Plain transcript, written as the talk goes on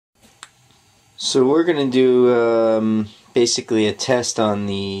So we're going to do basically a test on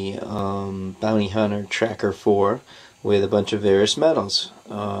the Bounty Hunter Tracker 4 with a bunch of various metals.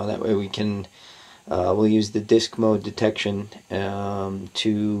 That way we can, we'll use the disc mode detection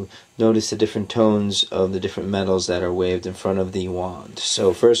to notice the different tones of the different metals that are waved in front of the wand.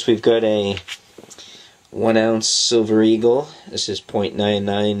 So first we've got a 1 ounce silver eagle. This is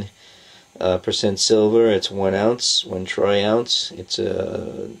 0.99% silver. It's 1 ounce, 1 troy ounce. It's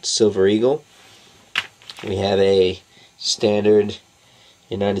a silver eagle. We have a standard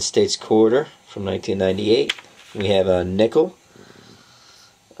United States quarter from 1998. We have a nickel.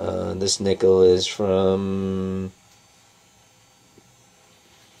 This nickel is from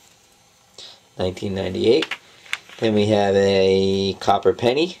 1998. Then we have a copper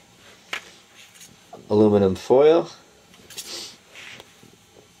penny, aluminum foil,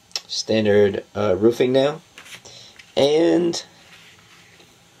 standard roofing nail, and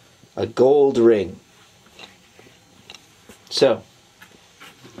a gold ring. So,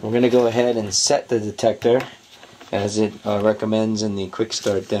 we're going to go ahead and set the detector as it recommends in the quick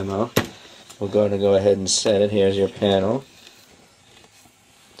start demo. We're going to go ahead and set it. Here's your panel.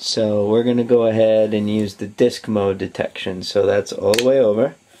 So we're going to go ahead and use the disc mode detection. So that's all the way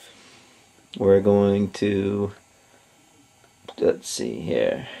over. We're going to, let's see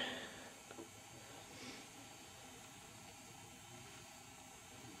here.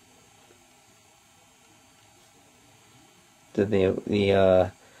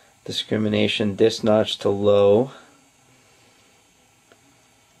 The discrimination disc notch to low.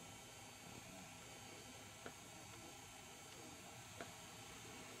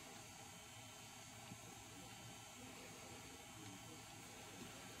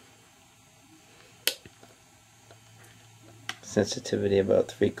 Sensitivity about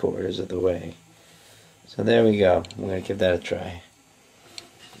 3/4 of the way. So there we go. I'm going to give that a try.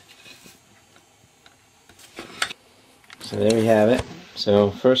 So there we have it.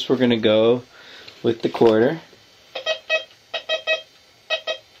 So first we're going to go with the quarter.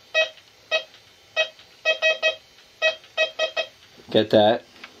 Get that.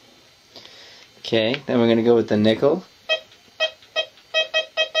 Okay, then we're going to go with the nickel.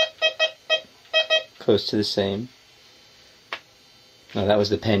 Close to the same. No, that was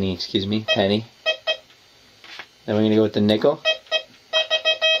the penny, excuse me, penny. Then we're going to go with the nickel.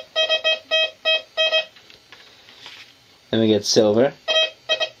 Then we get silver.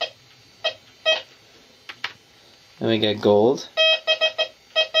 Then we get gold.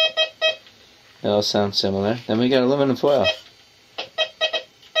 They all sound similar. Then we got aluminum foil.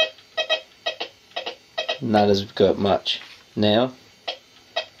 Not as good much. Nail.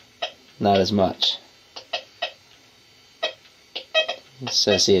 Not as much.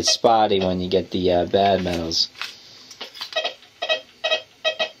 So see, it's spotty when you get the bad metals.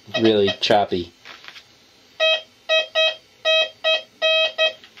 Really choppy.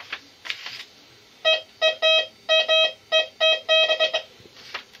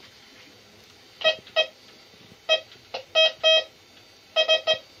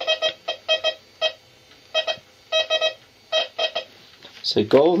 So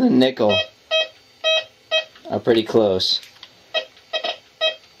gold and nickel are pretty close.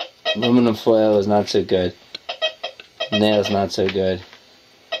 Aluminum foil is not so good. Nail's not so good.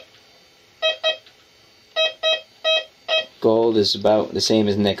 Gold is about the same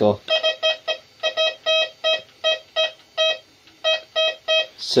as nickel.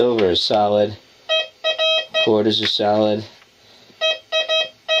 Silver is solid. Quarters are solid.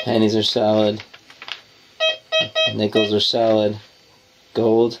 Pennies are solid. Nickels are solid.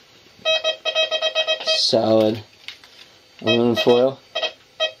 Gold, solid. Aluminum foil,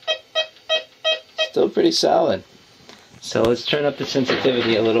 still pretty solid. So let's turn up the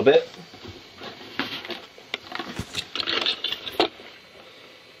sensitivity a little bit.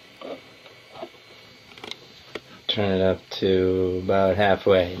 Turn it up to about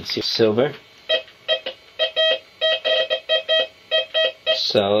halfway and see. Silver,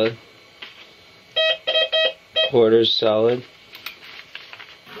 solid. Quarters, solid.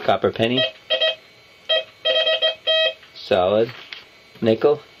 Copper penny, solid.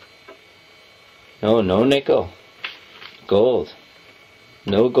 Nickel, no nickel. Gold,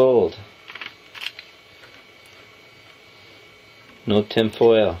 no gold. No tin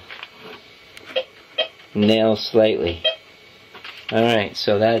foil. Nail slightly. Alright,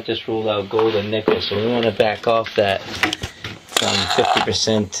 so that just ruled out gold and nickel, so we want to back off that from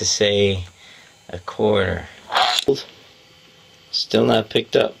 50% to say 1/4. Gold, still not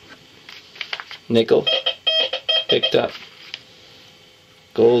picked up. Nickel, picked up.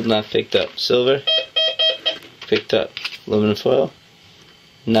 Gold, not picked up. Silver, picked up. Aluminum foil,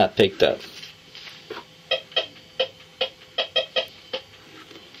 not picked up.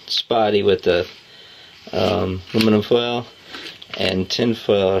 spotty with the aluminum foil, and tin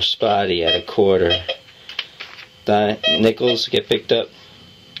foil are spotty at 1/4. Nickels get picked up,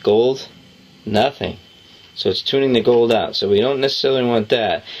 gold, nothing. So it's tuning the gold out. So we don't necessarily want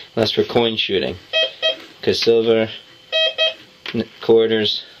that unless we're coin shooting, because silver,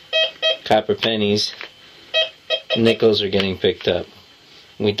 quarters, copper pennies, nickels are getting picked up.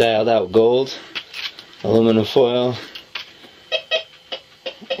 We dialed out gold, aluminum foil,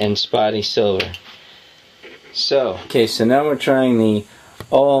 and spotty silver. So, okay, so now we're trying the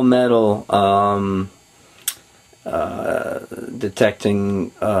all metal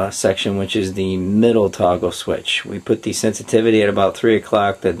detecting section, which is the middle toggle switch. We put the sensitivity at about 3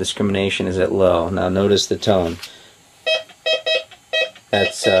 o'clock, the discrimination is at low. Now notice the tone.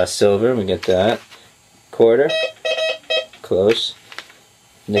 That's silver, we get that. Quarter, close.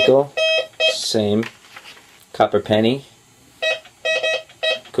 Nickel, same. Copper penny,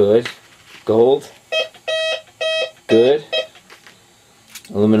 good. Gold, good.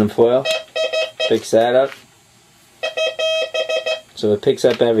 Aluminum foil, picks that up. So it picks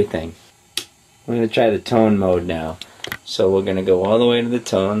up everything. We're going to try the tone mode now. So we're going to go all the way to the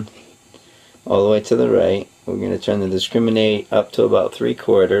tone, all the way to the right. We're going to turn the discriminate up to about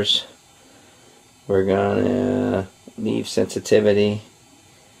 3/4. We're going to leave sensitivity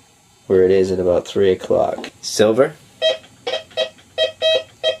where it is at about 3 o'clock. Silver.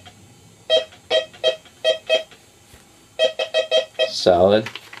 Solid.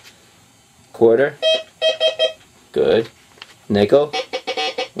 Quarter. Good. Nickel.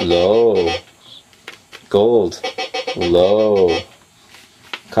 Low. Gold. Low.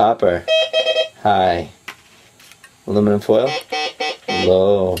 Copper. High. Aluminum foil.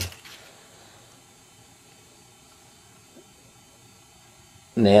 Low.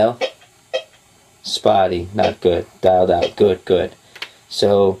 Nail. Spotty. Not good. Dialed out. Good, good.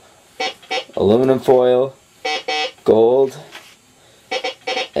 So, aluminum foil, gold,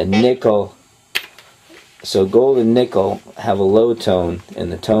 and nickel. So gold and nickel have a low tone in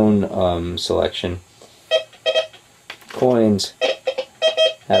the tone selection. Coins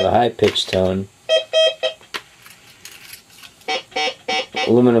have a high pitched tone.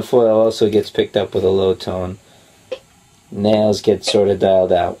 Aluminum foil also gets picked up with a low tone. Nails get sort of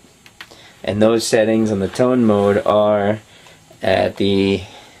dialed out. And those settings on the tone mode are at the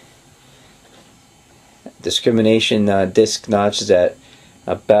discrimination disc notch is at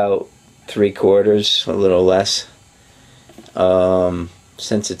about 3/4, a little less.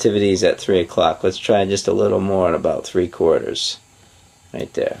 Sensitivity is at 3 o'clock. Let's try just a little more at about 3/4.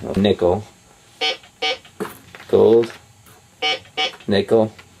 Right there. Nickel. Gold.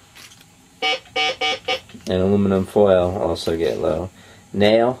 Nickel. And aluminum foil also get low.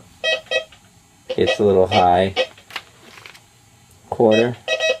 Nail gets a little high. Quarter.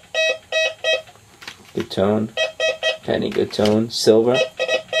 Good tone. Penny, good tone. Silver.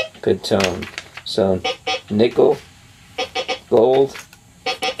 Good tone. So nickel, gold,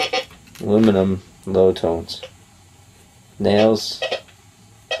 aluminum, low tones. Nails,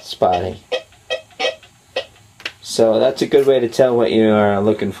 spotty. So that's a good way to tell what you are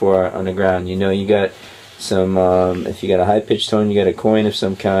looking for on the ground. You know you got some, if you got a high pitched tone, you got a coin of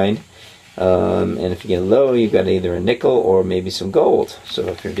some kind. And if you get low, you've got either a nickel or maybe some gold. So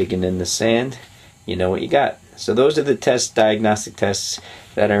if you're digging in the sand, you know what you got. So those are the diagnostic tests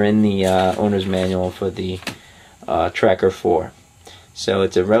that are in the owner's manual for the Tracker 4. So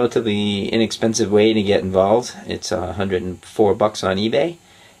it's a relatively inexpensive way to get involved. It's $104 on eBay,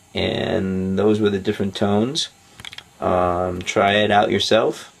 and those were the different tones. Try it out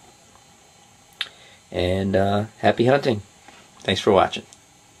yourself, and happy hunting. Thanks for watching.